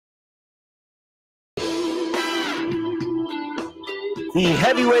The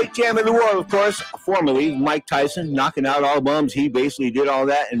heavyweight champ of the world, of course, formerly Mike Tyson, knocking out all bums. He basically did all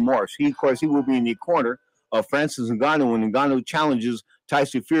that and more. Of course, he will be in the corner of Francis Ngannou when Ngannou challenges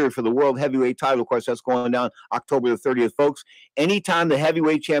Tyson Fury for the world heavyweight title. Of course, that's going down October the 30th, folks. Anytime the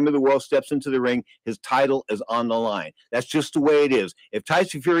heavyweight champ of the world steps into the ring, his title is on the line. That's just the way it is. If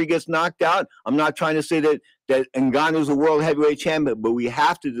Tyson Fury gets knocked out, I'm not trying to say that Ngannou's a world heavyweight champion, but we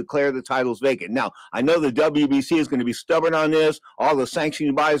have to declare the titles vacant. Now, I know the WBC is going to be stubborn on this. All the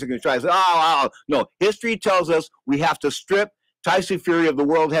sanctioning bodies are going to try to say, no. History tells us we have to strip Tyson Fury of the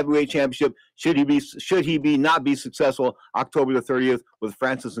World Heavyweight Championship should he not be successful October the 30th with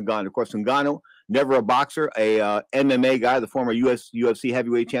Francis Ngannou. Of course, Ngannou, never a boxer, a MMA guy, the former UFC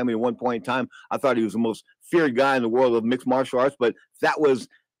heavyweight champion at one point in time. I thought he was the most feared guy in the world of mixed martial arts, but that was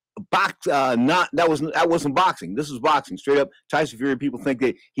that wasn't boxing. This is boxing. Straight up, Tyson Fury, people think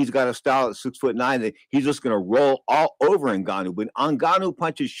that he's got a style at 6'9", that he's just going to roll all over Ngannou. But Ngannou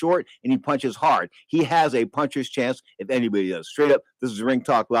punches short and he punches hard. He has a puncher's chance if anybody does. Straight up, this is Ring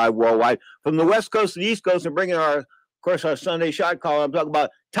Talk Live worldwide. From the West Coast to the East Coast and bringing our Sunday shot caller. I'm talking about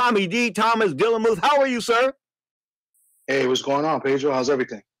Tommy D. Thomas Dillemuth. How are you, sir? Hey, what's going on, Pedro? How's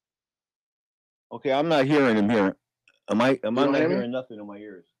everything? Okay, I'm not hearing him here. Am I not hearing nothing in my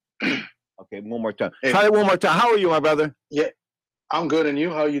ears? Okay, one more time. Hey. Try it one more time. How are you, my brother? Yeah, I'm good. And you?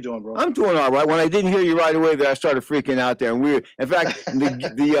 How are you doing, bro? I'm doing all right. When I didn't hear you right away there, I started freaking out there. And in fact,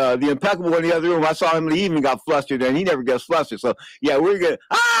 the impeccable in the other room, I saw him, he even got flustered, and he never gets flustered. So, yeah, we're going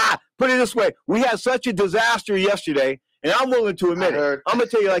to, put it this way. We had such a disaster yesterday, and I'm willing to admit it. I'm going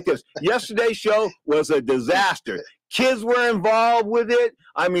to tell you like this. Yesterday's show was a disaster. Kids were involved with it.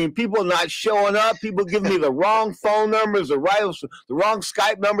 I mean, people not showing up, people giving me the wrong phone numbers, the wrong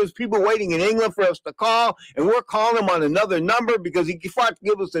Skype numbers, people waiting in England for us to call, and we're calling him on another number because he forgot to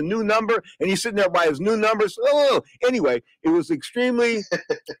give us a new number, and he's sitting there by his new numbers. Anyway, it was extremely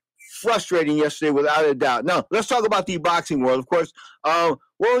frustrating yesterday, without a doubt. Now, let's talk about the boxing world. Of course,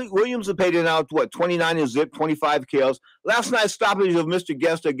 Williams have paid it out, 29 and zip, 25 KOs. Last night's stoppage of Mr.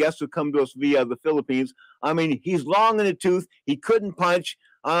 Guest, a guest who come to us via the Philippines. I mean, he's long in the tooth. He couldn't punch.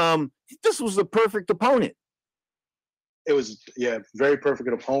 This was the perfect opponent. It was, very perfect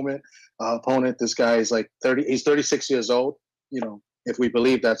opponent. This guy is like 30. He's 36 years old. You know, if we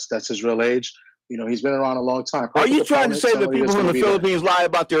believe that's his real age. You know, he's been around a long time. Are you trying to say that people in the Philippines lie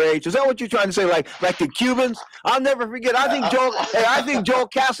about their age? Is that what you're trying to say? Like the Cubans? I'll never forget. I think Joel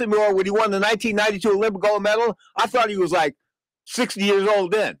Casimir, when he won the 1992 Olympic gold medal, I thought he was like 60 years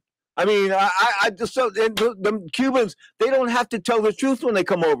old then. I mean, I just so the Cubans, they don't have to tell the truth when they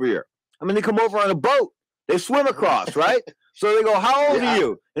come over here. I mean, they come over on a boat. They swim across, right? So they go, "How old are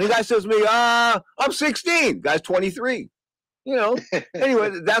you?" And the guy says to me, "I'm 16." The guy's 23. You know,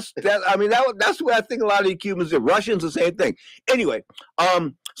 anyway, that's what I think a lot of the Cubans did. Russians, the same thing. Anyway,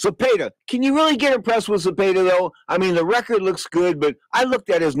 Zepeda, can you really get impressed with Zepeda, though? I mean, the record looks good, but I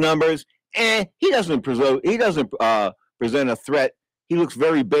looked at his numbers, and he doesn't present a threat. He looks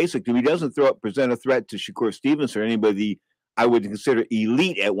very basic to me. He doesn't present a threat to Shakur Stevenson or anybody I would consider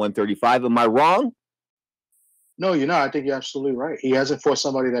elite at 135. Am I wrong? No, you're not. I think you're absolutely right. He hasn't fought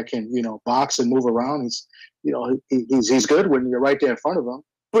somebody that can, box and move around. He's good when you're right there in front of him.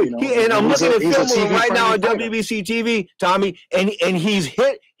 And I'm looking at film right now on WBC TV, Tommy, and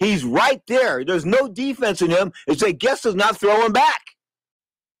he's right there. There's no defense in him. It's like Guest does not throw him back.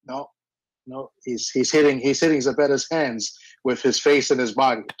 No, he's hitting Zepeda's hands with his face and his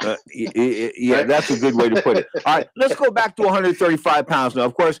body. Right? That's a good way to put it. All right, let's go back to 135 pounds now.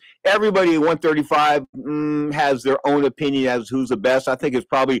 Of course, everybody at 135 has their own opinion as who's the best. I think it's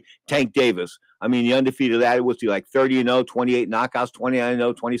probably Tank Davis. I mean, the undefeated that was like 30-0, 28 knockouts,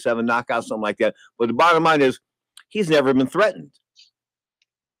 29-0, 27 knockouts, something like that. But the bottom line is, he's never been threatened.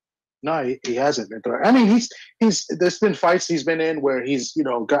 No, he hasn't been threatened. I mean, there's been fights he's been in where he's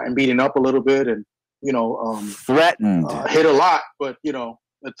gotten beaten up a little bit and threatened, hit a lot, but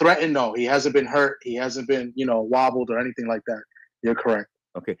threatened. No, he hasn't been hurt. He hasn't been wobbled or anything like that. You're correct.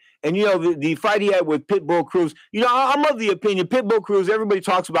 Okay. And, the fight he had with Pitbull Cruz, I'm of the opinion, Pitbull Cruz, everybody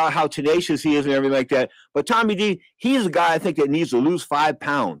talks about how tenacious he is and everything like that. But Tommy D, he's a guy I think that needs to lose 5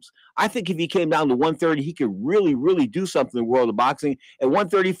 pounds. I think if he came down to 130, he could really, really do something in the world of boxing. At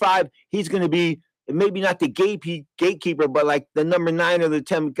 135, he's going to be maybe not the gatekeeper, but like the number 9 or the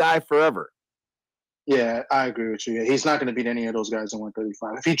 10 guy forever. Yeah, I agree with you. He's not going to beat any of those guys in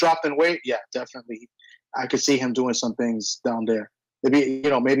 135. If he dropped in weight, yeah, definitely. I could see him doing some things down there.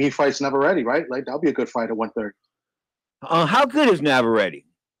 Maybe he fights Navarrete, right? Like that'll be a good fight at 130. How good is Navarrete?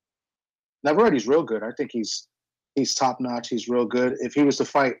 Navarrete's real good. I think he's top notch. He's real good. If he was to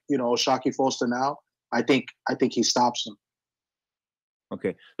fight, Shaki Foster now, I think he stops him.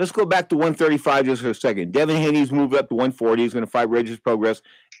 Okay, let's go back to 135 just for a second. Devin Haney's moved up to 140. He's going to fight Regis Progress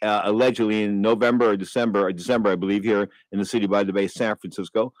allegedly in November or December, I believe, here in the city by the bay, San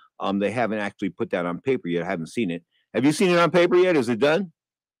Francisco. They haven't actually put that on paper yet. I haven't seen it. Have you seen it on paper yet? Is it done?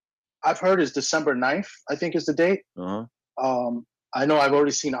 I've heard it's December 9th, I think is the date. Uh-huh. I know I've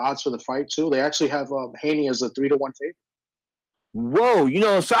already seen the odds for the fight, too. They actually have Haney as a 3-1 favorite.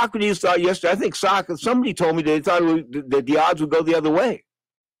 Whoa, Socrates thought yesterday, I think somebody told me they thought that the odds would go the other way.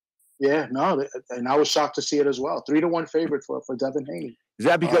 Yeah, no, and I was shocked to see it as well. 3-1 favorite for Devin Haney. Is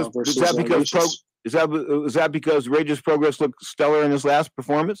that because is that because Regis Progress looked stellar in his last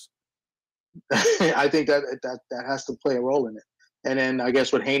performance? I think that has to play a role in it. And then I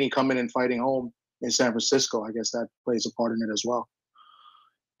guess with Haney coming and fighting home in San Francisco, I guess that plays a part in it as well.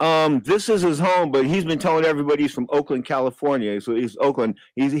 This is his home, but he's been telling everybody he's from Oakland, California. So he's Oakland.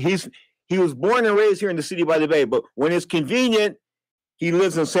 He was born and raised here in the city by the bay, but when it's convenient, he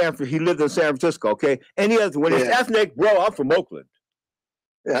lived in San Francisco. Okay, and when it's ethnic, bro, I'm from Oakland.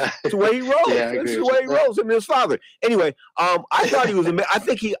 Yeah, it's the way he rolls. It's the way he rolls. Him and his father. Anyway, I thought he was. I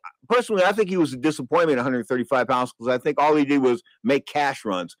think he was a disappointment at 135 pounds because I think all he did was make cash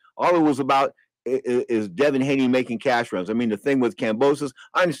runs. All it was about is Devin Haney making cash runs. I mean, the thing with Kambosos,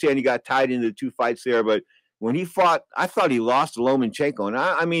 I understand he got tied into the 2 fights there, but when he fought, I thought he lost to Lomachenko. And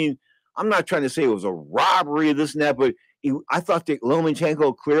I mean, I'm not trying to say it was a robbery of this and that, but I thought that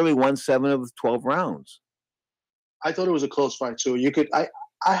Lomachenko clearly won 7 of the 12 rounds. I thought it was a close fight too.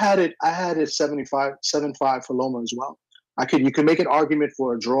 I had it 7-5 for Loma as well. You could make an argument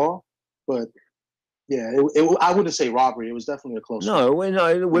for a draw, but yeah, I wouldn't say robbery. It was definitely a close fight.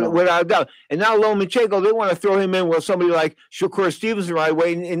 Without a doubt. And now Lomachenko, they want to throw him in with somebody like Shakur Stevenson right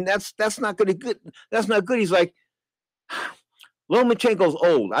away, and that's not going to good. That's not good. He's like, Lomachenko's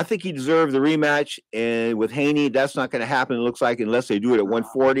old. I think he deserved the rematch, and with Haney, that's not going to happen. It looks like unless they do it at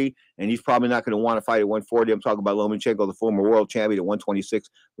 140, and he's probably not going to want to fight at 140. I'm talking about Lomachenko, the former world champion at 126,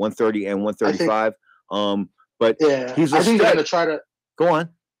 130, and 135. But yeah, he's I think they're going to try to go on.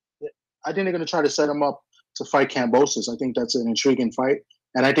 I think they're going to try to set him up to fight Kambosos. I think that's an intriguing fight.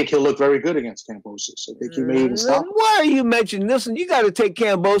 And I think he'll look very good against Kambosos. I think he may even stop. Why are you mentioning? Listen, you got to take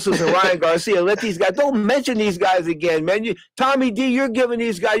Kambosos and Ryan Garcia. Let these guys. Don't mention these guys again, man. Tommy D, you're giving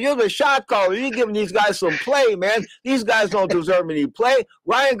these guys. You're the shot caller. You're giving these guys some play, man. These guys don't deserve any play.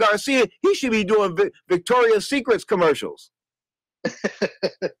 Ryan Garcia, he should be doing Victoria's Secrets commercials.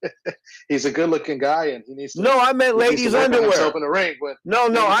 He's a good-looking guy, and he needs to. No, I meant ladies' underwear. In the ring, but no,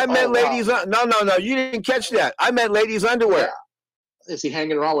 I meant ladies. Wow. No, you didn't catch that. I meant ladies' underwear. Yeah. Is he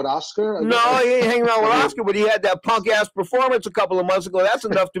hanging around with Oscar? No, he ain't hanging around with Oscar, but he had that punk-ass performance a couple of months ago. That's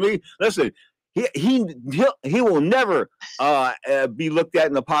enough to me. Listen, he will never be looked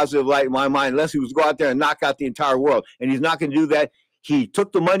at in a positive light in my mind unless he was to go out there and knock out the entire world, and he's not going to do that. He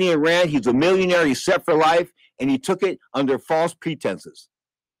took the money and ran. He's a millionaire. He's set for life. And he took it under false pretenses.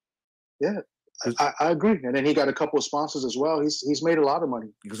 Yeah, I agree. And then he got a couple of sponsors as well. He's made a lot of money,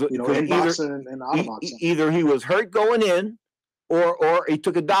 in boxing and out of boxing. Either he was hurt going in, or he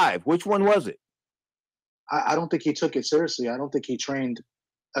took a dive. Which one was it? I don't think he took it seriously. I don't think he trained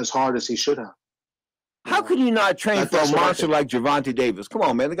as hard as he should have. How could you not train for a monster like Gervonta Davis? Come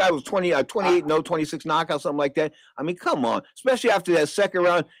on, man. The guy was 28, 26 knockouts, something like that. I mean, come on. Especially after that second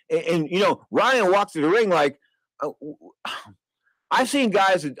round. And Ryan walked to the ring like, I've seen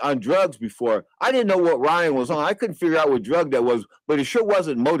guys on drugs before. I didn't know what Ryan was on. I couldn't figure out what drug that was, but it sure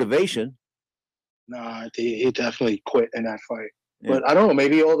wasn't motivation. No, he definitely quit in that fight. Yeah. But I don't know,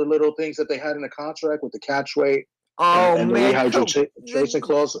 maybe all the little things that they had in the contract with the catch weight and the rehydration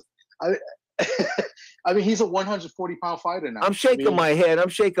clause. I mean, he's a 140-pound fighter now. I'm shaking my head.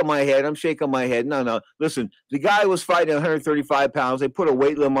 No. Listen, the guy was fighting 135 pounds. They put a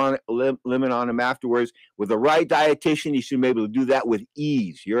weight limit on him afterwards. With the right dietitian, he should be able to do that with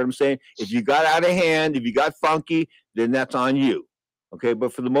ease. You know what I'm saying? If you got out of hand, if you got funky, then that's on you. Okay,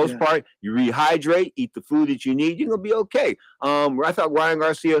 but for the most part, you rehydrate, eat the food that you need, you're gonna be okay. I thought Ryan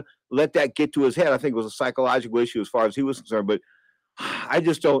Garcia let that get to his head. I think it was a psychological issue as far as he was concerned, but I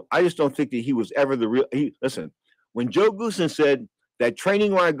just don't think that he was ever the real. Listen, when Joe Goosen said that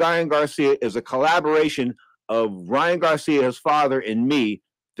training Ryan Garcia is a collaboration of Ryan Garcia, his father, and me,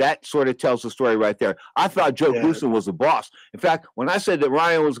 that sort of tells the story right there. I thought Joe Goosen was the boss. In fact, when I said that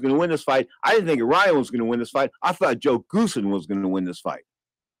Ryan was going to win this fight, I didn't think Ryan was going to win this fight. I thought Joe Goosen was going to win this fight.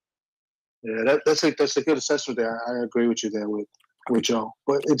 Yeah, that's a good assessment there. I agree with you there with Joe.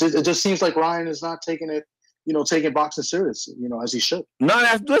 But it just seems like Ryan is not taking it. Taking boxing serious, as he should.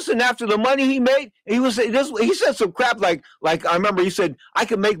 After the money he made, he said some crap like I remember he said, I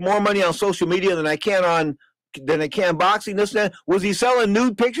can make more money on social media than I can they can boxing. This and that. Was he selling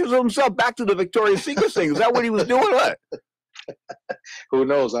nude pictures of himself? Back to the Victoria's Secret thing. Is that what he was doing? What? Who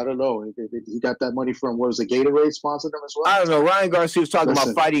knows? I don't know. He got that money from, what was it, Gatorade sponsored him as well? I don't know. Ryan Garcia was talking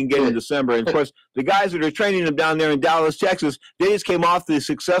about fighting again in December. And, of course, the guys that are training him down there in Dallas, Texas, they just came off the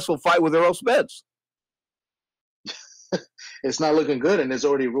successful fight with Earl Spence. It's not looking good, and there's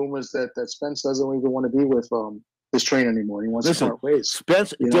already rumors that Spence doesn't even want to be with his trainer anymore. He wants to part ways.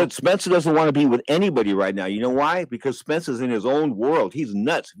 Spencer doesn't want to be with anybody right now. You know why? Because Spencer's in his own world. He's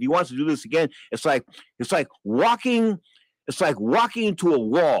nuts. If he wants to do this again, it's like walking into a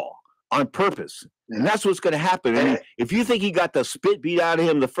wall on purpose. And that's what's going to happen. I mean, if you think he got the spit beat out of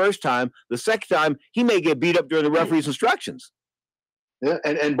him the first time, the second time, he may get beat up during the referee's instructions. Yeah,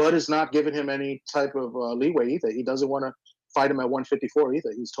 and Bud is not giving him any type of leeway either. He doesn't want to fight him at 154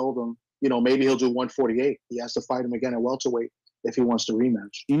 either. He's told him, maybe he'll do 148. He has to fight him again at welterweight if he wants to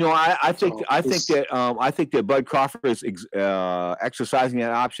rematch. I think that Bud Crawford is exercising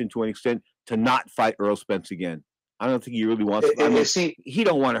that option to an extent to not fight Earl Spence again. I don't think he really wants to. He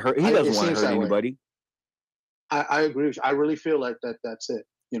don't want to hurt. He doesn't want to hurt anybody. I agree with you. I really feel like that's it.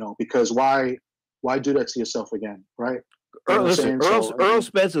 Because why do that to yourself again, right? Earl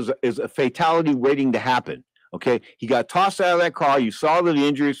Spence is a fatality waiting to happen. Okay, he got tossed out of that car. You saw the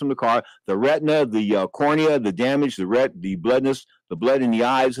injuries from the car, the retina, the cornea, the damage, the bloodness, the blood in the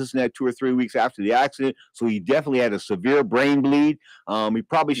eyes. This and that 2 or 3 weeks after the accident. So he definitely had a severe brain bleed. He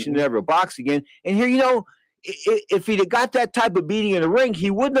probably should never box again. And here, if he'd have got that type of beating in the ring, he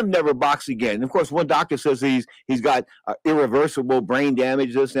wouldn't have never boxed again. And of course, one doctor says he's got irreversible brain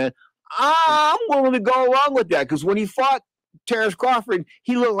damage. This and that. I'm willing to go along with that because when he fought Terrence Crawford,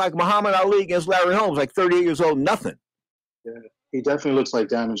 he looked like Muhammad Ali against Larry Holmes, like 38 years old, nothing. Yeah, he definitely looks like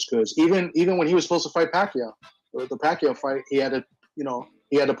damaged goods. Even when he was supposed to fight Pacquiao, the Pacquiao fight, he had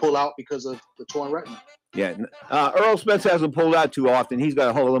to pull out because of the torn retina. Yeah, Earl Spence hasn't pulled out too often. He's got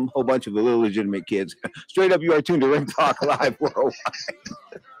a whole bunch of illegitimate kids. Straight up, you are tuned to Ring Talk Live Worldwide.